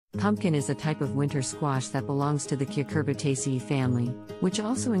Pumpkin is a type of winter squash that belongs to the Cucurbitaceae family, which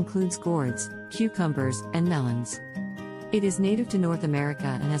also includes gourds, cucumbers, and melons. It is native to North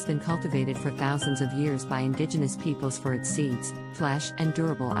America and has been cultivated for thousands of years by indigenous peoples for its seeds, flesh, and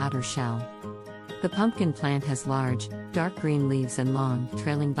durable outer shell. The pumpkin plant has large, dark green leaves and long,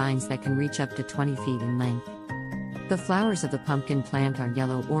 trailing vines that can reach up to 20 feet in length. The flowers of the pumpkin plant are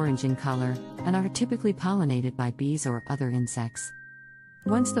yellow-orange in color, and are typically pollinated by bees or other insects.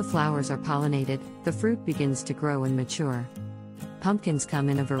 Once the flowers are pollinated, the fruit begins to grow and mature. Pumpkins come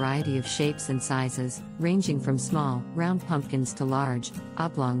in a variety of shapes and sizes, ranging from small, round pumpkins to large,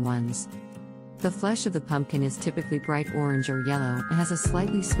 oblong ones. The flesh of the pumpkin is typically bright orange or yellow and has a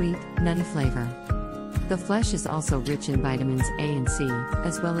slightly sweet, nutty flavor. The flesh is also rich in vitamins A and C,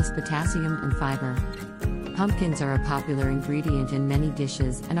 as well as potassium and fiber. Pumpkins are a popular ingredient in many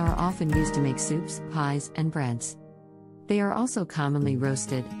dishes and are often used to make soups, pies, and breads. They are also commonly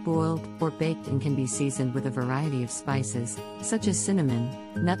roasted, boiled, or baked and can be seasoned with a variety of spices, such as cinnamon,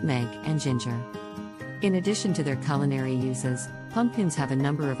 nutmeg, and ginger. In addition to their culinary uses, pumpkins have a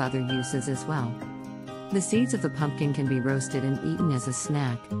number of other uses as well. The seeds of the pumpkin can be roasted and eaten as a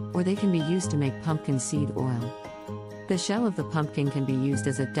snack, or they can be used to make pumpkin seed oil. The shell of the pumpkin can be used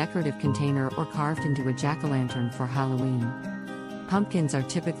as a decorative container or carved into a jack-o'-lantern for Halloween. Pumpkins are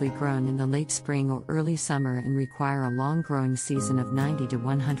typically grown in the late spring or early summer and require a long growing season of 90 to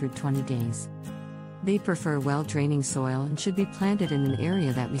 120 days. They prefer well-draining soil and should be planted in an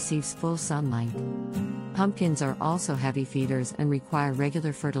area that receives full sunlight. Pumpkins are also heavy feeders and require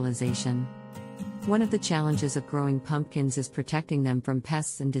regular fertilization. One of the challenges of growing pumpkins is protecting them from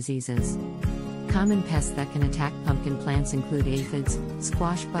pests and diseases. Common pests that can attack pumpkin plants include aphids,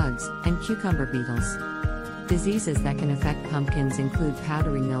 squash bugs, and cucumber beetles. Diseases that can affect pumpkins include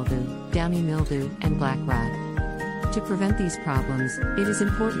powdery mildew, downy mildew, and black rot. To prevent these problems, it is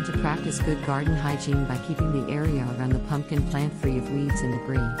important to practice good garden hygiene by keeping the area around the pumpkin plant free of weeds and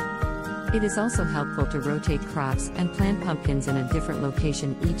debris. It is also helpful to rotate crops and plant pumpkins in a different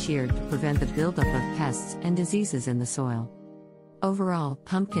location each year to prevent the buildup of pests and diseases in the soil. Overall,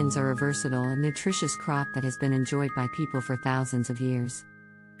 pumpkins are a versatile and nutritious crop that has been enjoyed by people for thousands of years.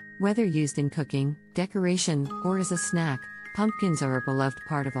 Whether used in cooking, decoration, or as a snack, pumpkins are a beloved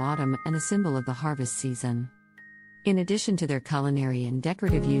part of autumn and a symbol of the harvest season. In addition to their culinary and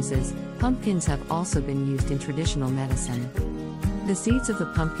decorative uses, pumpkins have also been used in traditional medicine. The seeds of the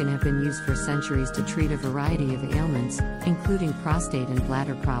pumpkin have been used for centuries to treat a variety of ailments, including prostate and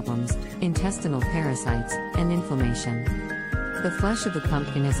bladder problems, intestinal parasites, and inflammation. The flesh of the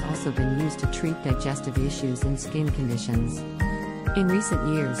pumpkin has also been used to treat digestive issues and skin conditions. In recent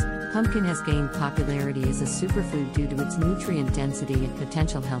years, pumpkin has gained popularity as a superfood due to its nutrient density and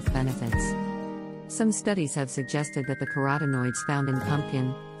potential health benefits. Some studies have suggested that the carotenoids found in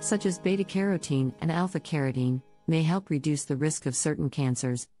pumpkin, such as beta-carotene and alpha-carotene, may help reduce the risk of certain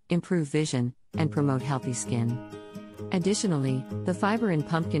cancers, improve vision, and promote healthy skin. Additionally, the fiber in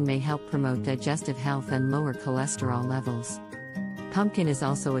pumpkin may help promote digestive health and lower cholesterol levels. Pumpkin is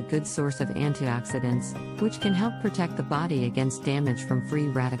also a good source of antioxidants, which can help protect the body against damage from free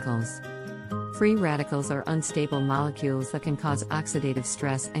radicals. Free radicals are unstable molecules that can cause oxidative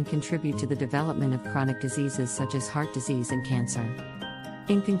stress and contribute to the development of chronic diseases such as heart disease and cancer.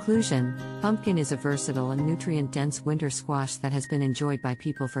 In conclusion, pumpkin is a versatile and nutrient-dense winter squash that has been enjoyed by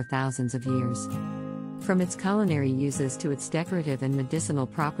people for thousands of years. From its culinary uses to its decorative and medicinal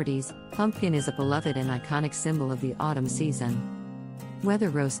properties, pumpkin is a beloved and iconic symbol of the autumn season. Whether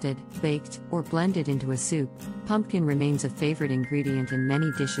roasted, baked, or blended into a soup, pumpkin remains a favorite ingredient in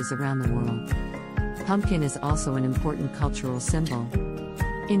many dishes around the world. Pumpkin is also an important cultural symbol.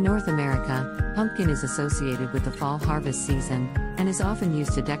 In North America, pumpkin is associated with the fall harvest season, and is often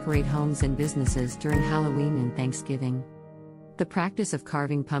used to decorate homes and businesses during Halloween and Thanksgiving. The practice of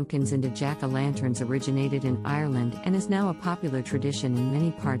carving pumpkins into jack-o'-lanterns originated in Ireland and is now a popular tradition in many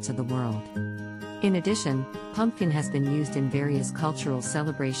parts of the world. In addition, pumpkin has been used in various cultural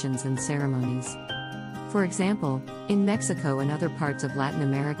celebrations and ceremonies. For example, in Mexico and other parts of Latin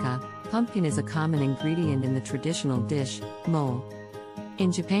America, pumpkin is a common ingredient in the traditional dish, mole.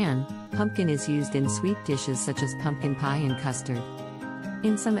 In Japan, pumpkin is used in sweet dishes such as pumpkin pie and custard.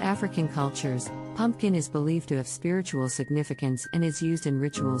 In some African cultures, pumpkin is believed to have spiritual significance and is used in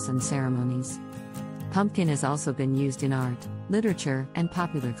rituals and ceremonies. Pumpkin has also been used in art, literature, and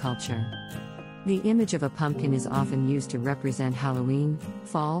popular culture. The image of a pumpkin is often used to represent Halloween,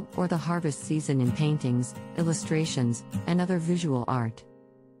 fall, or the harvest season in paintings, illustrations, and other visual art.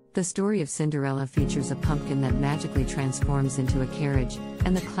 The story of Cinderella features a pumpkin that magically transforms into a carriage,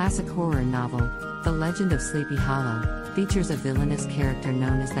 and the classic horror novel, The Legend of Sleepy Hollow, features a villainous character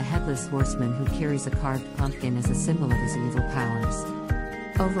known as the Headless Horseman who carries a carved pumpkin as a symbol of his evil powers.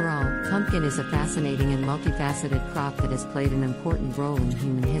 Overall, pumpkin is a fascinating and multifaceted crop that has played an important role in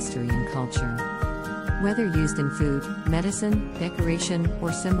human history and culture. Whether used in food, medicine, decoration,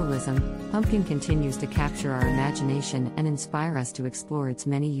 or symbolism, pumpkin continues to capture our imagination and inspire us to explore its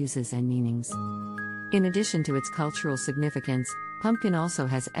many uses and meanings. In addition to its cultural significance, pumpkin also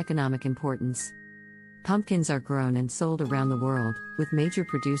has economic importance. Pumpkins are grown and sold around the world, with major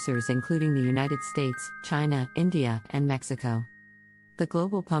producers including the United States, China, India, and Mexico. The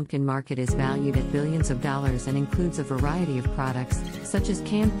global pumpkin market is valued at billions of dollars and includes a variety of products, such as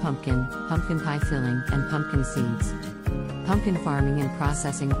canned pumpkin, pumpkin pie filling, and pumpkin seeds. Pumpkin farming and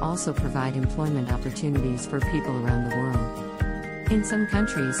processing also provide employment opportunities for people around the world. In some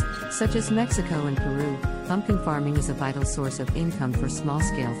countries, such as Mexico and Peru, pumpkin farming is a vital source of income for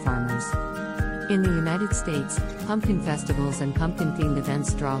small-scale farmers. In the United States, pumpkin festivals and pumpkin-themed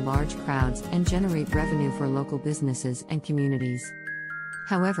events draw large crowds and generate revenue for local businesses and communities.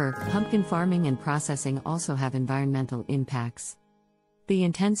 However, pumpkin farming and processing also have environmental impacts. The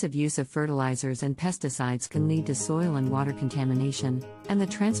intensive use of fertilizers and pesticides can lead to soil and water contamination, and the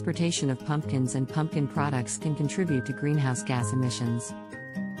transportation of pumpkins and pumpkin products can contribute to greenhouse gas emissions.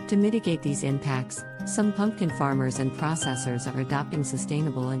 To mitigate these impacts, some pumpkin farmers and processors are adopting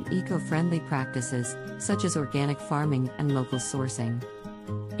sustainable and eco-friendly practices, such as organic farming and local sourcing.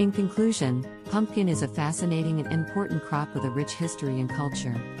 In conclusion, pumpkin is a fascinating and important crop with a rich history and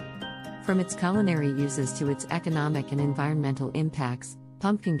culture. From its culinary uses to its economic and environmental impacts,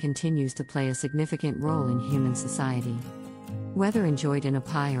 pumpkin continues to play a significant role in human society. Whether enjoyed in a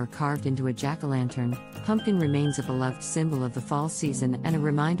pie or carved into a jack-o'-lantern, pumpkin remains a beloved symbol of the fall season and a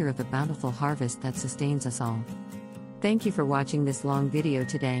reminder of the bountiful harvest that sustains us all. Thank you for watching this long video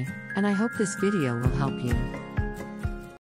today, and I hope this video will help you.